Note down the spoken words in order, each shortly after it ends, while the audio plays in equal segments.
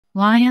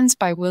Lions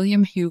by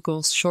William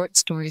Hugel's Short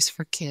Stories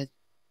for Kids.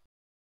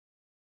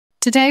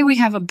 Today we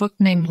have a book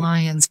named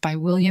Lions by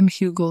William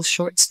Hugel's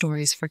Short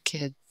Stories for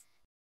Kids.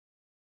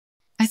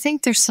 I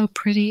think they're so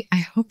pretty. I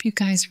hope you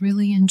guys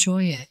really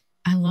enjoy it.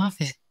 I love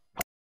it.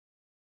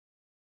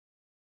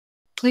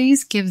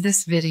 Please give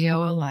this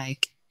video a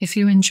like if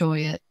you enjoy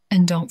it,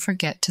 and don't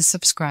forget to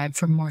subscribe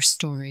for more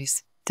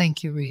stories.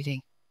 Thank you,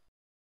 reading.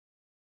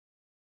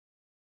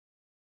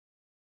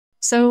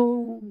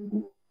 So,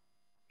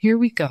 here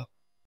we go.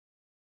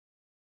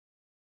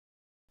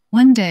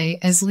 One day,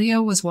 as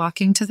Leo was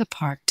walking to the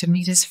park to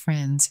meet his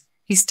friends,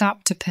 he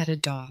stopped to pet a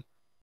dog.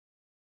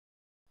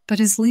 But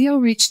as Leo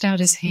reached out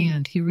his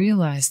hand, he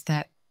realized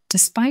that,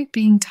 despite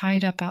being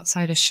tied up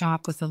outside a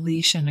shop with a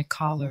leash and a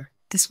collar,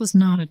 this was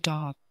not a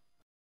dog.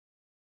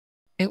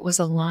 It was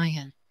a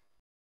lion.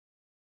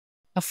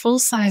 A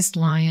full-sized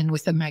lion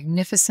with a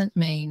magnificent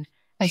mane,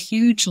 a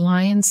huge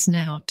lion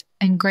snout,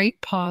 and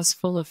great paws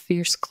full of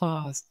fierce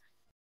claws.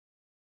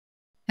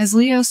 As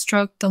Leo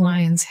stroked the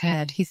lion's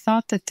head, he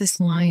thought that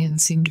this lion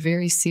seemed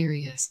very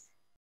serious.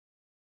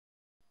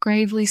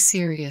 Gravely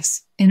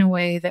serious, in a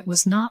way that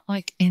was not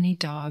like any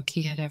dog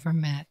he had ever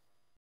met.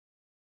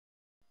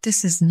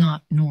 This is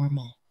not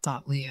normal,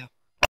 thought Leo.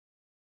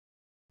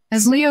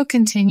 As Leo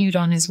continued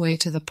on his way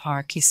to the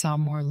park, he saw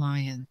more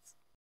lions.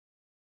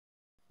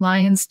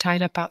 Lions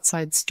tied up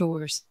outside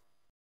stores.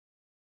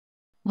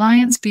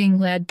 Lions being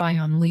led by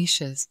on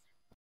leashes.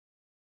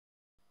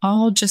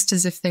 All just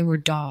as if they were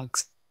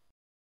dogs.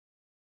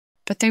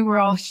 But they were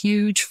all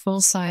huge,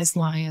 full-sized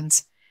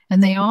lions,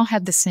 and they all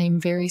had the same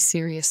very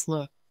serious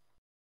look.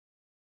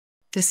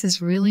 This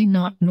is really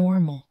not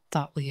normal,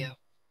 thought Leo.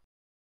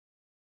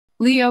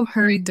 Leo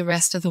hurried the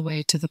rest of the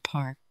way to the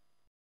park.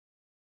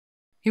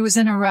 He was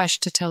in a rush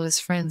to tell his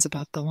friends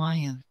about the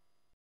lion.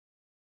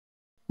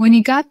 When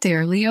he got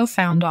there, Leo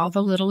found all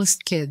the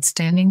littlest kids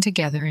standing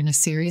together in a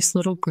serious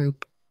little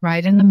group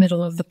right in the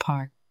middle of the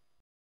park.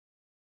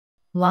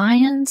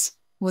 "Lions?"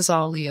 was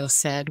all Leo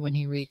said when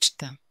he reached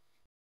them.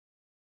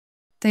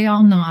 They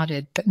all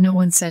nodded, but no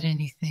one said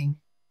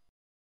anything.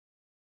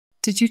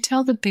 "Did you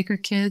tell the bigger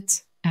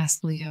kids?"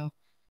 asked Leo.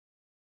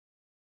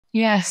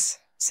 "Yes,"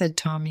 said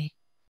Tommy.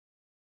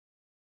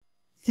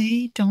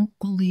 "They don't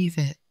believe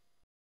it.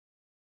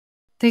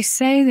 They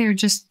say they're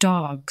just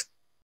dogs."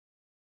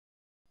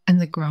 "And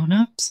the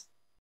grown-ups?"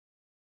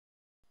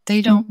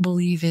 "They don't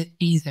believe it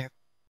either.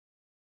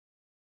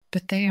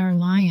 But they are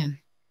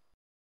lion."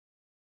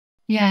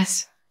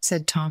 "Yes,"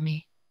 said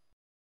Tommy.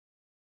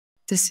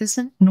 "This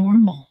isn't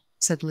normal,"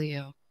 said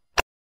Leo.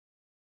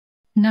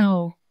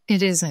 "No,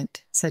 it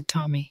isn't," said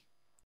Tommy.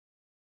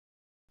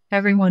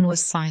 Everyone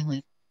was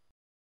silent.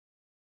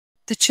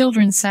 The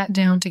children sat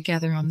down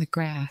together on the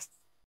grass.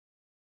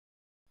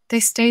 They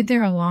stayed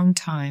there a long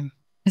time,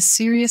 a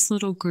serious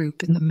little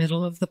group in the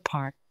middle of the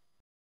park,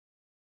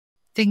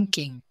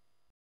 thinking.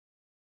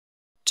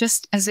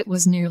 Just as it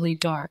was nearly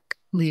dark,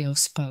 Leo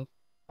spoke.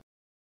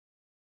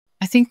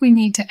 "I think we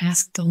need to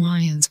ask the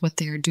lions what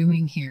they are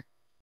doing here.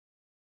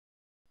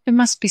 It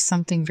must be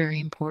something very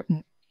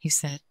important," he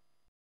said.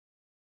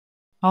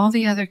 All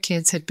the other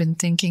kids had been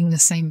thinking the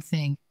same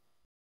thing.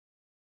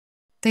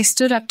 They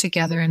stood up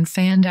together and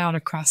fanned out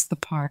across the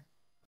park.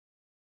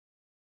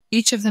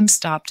 Each of them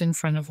stopped in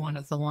front of one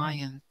of the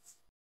lions.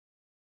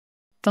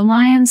 The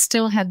lion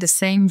still had the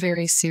same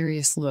very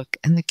serious look,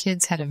 and the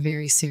kids had a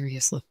very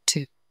serious look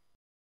too.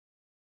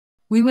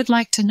 "We would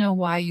like to know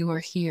why you are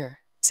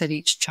here," said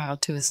each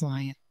child to his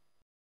lion.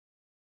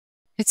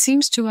 "It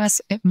seems to us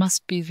it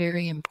must be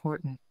very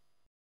important.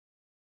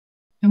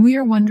 And we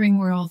are wondering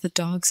where all the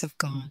dogs have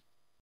gone."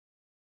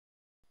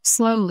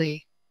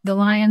 Slowly, the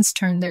lions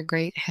turned their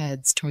great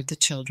heads toward the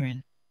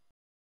children.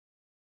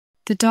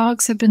 "The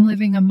dogs have been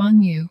living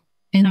among you,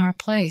 in our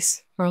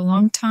place, for a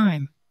long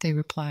time," they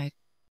replied.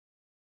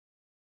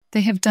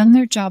 "They have done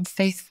their job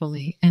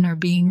faithfully and are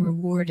being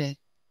rewarded.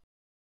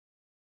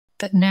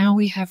 But now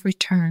we have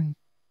returned."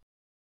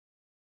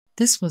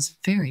 This was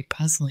very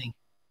puzzling.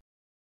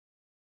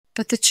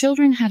 But the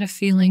children had a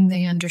feeling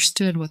they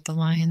understood what the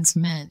lions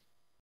meant.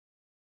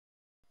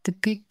 "The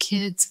big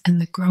kids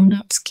and the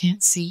grown-ups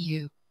can't see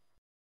you."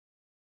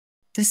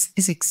 "This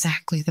is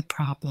exactly the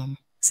problem,"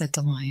 said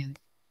the lion.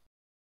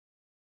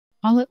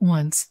 All at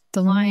once,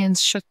 the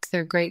lions shook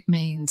their great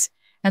manes,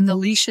 and the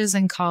leashes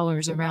and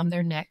collars around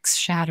their necks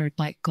shattered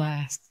like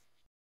glass.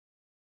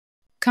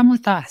 "Come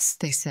with us,"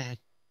 they said.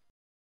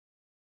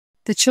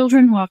 The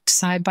children walked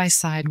side by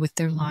side with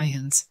their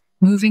lions,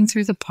 moving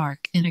through the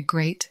park in a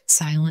great,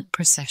 silent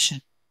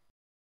procession.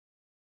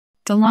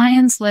 The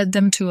lions led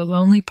them to a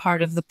lonely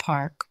part of the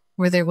park,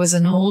 where there was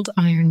an old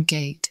iron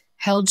gate,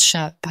 held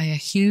shut by a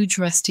huge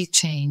rusty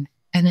chain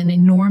and an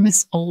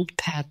enormous old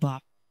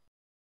padlock.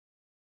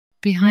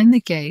 Behind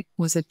the gate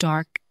was a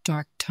dark,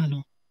 dark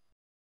tunnel.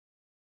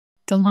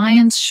 The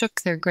lions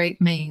shook their great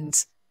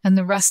manes, and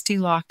the rusty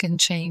lock and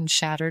chain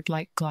shattered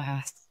like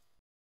glass.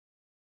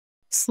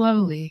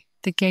 Slowly,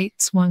 the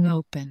gate swung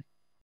open.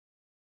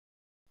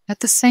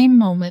 At the same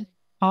moment,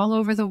 all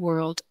over the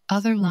world,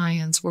 other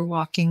lions were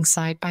walking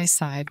side by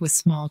side with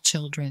small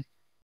children.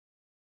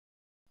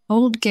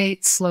 old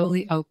gates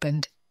slowly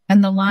opened,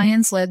 and the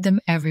lions led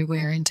them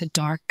everywhere into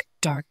dark,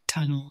 dark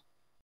tunnel.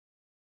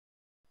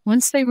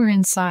 Once they were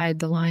inside,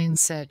 the lion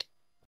said,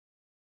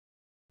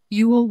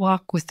 "You will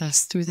walk with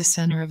us through the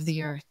center of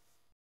the earth.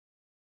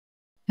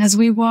 As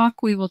we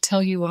walk, we will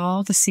tell you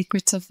all the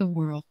secrets of the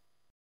world.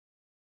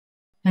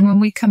 And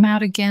when we come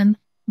out again,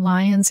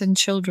 lions and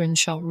children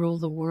shall rule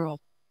the world."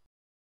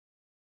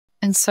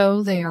 And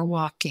so they are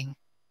walking.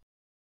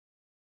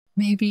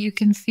 Maybe you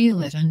can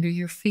feel it under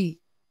your feet.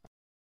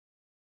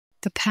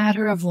 The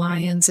patter of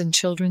lions and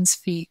children's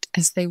feet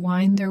as they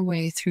wind their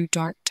way through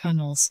dark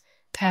tunnels,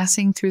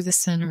 passing through the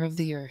center of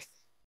the earth.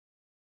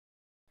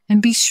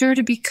 And be sure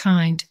to be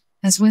kind,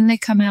 as when they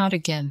come out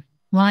again,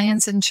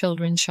 lions and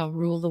children shall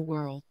rule the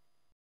world.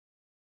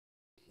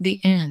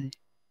 The end.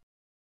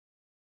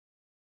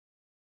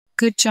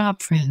 Good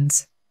job,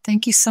 friends.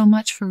 Thank you so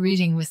much for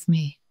reading with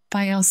me.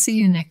 Bye, I'll see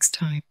you next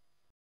time.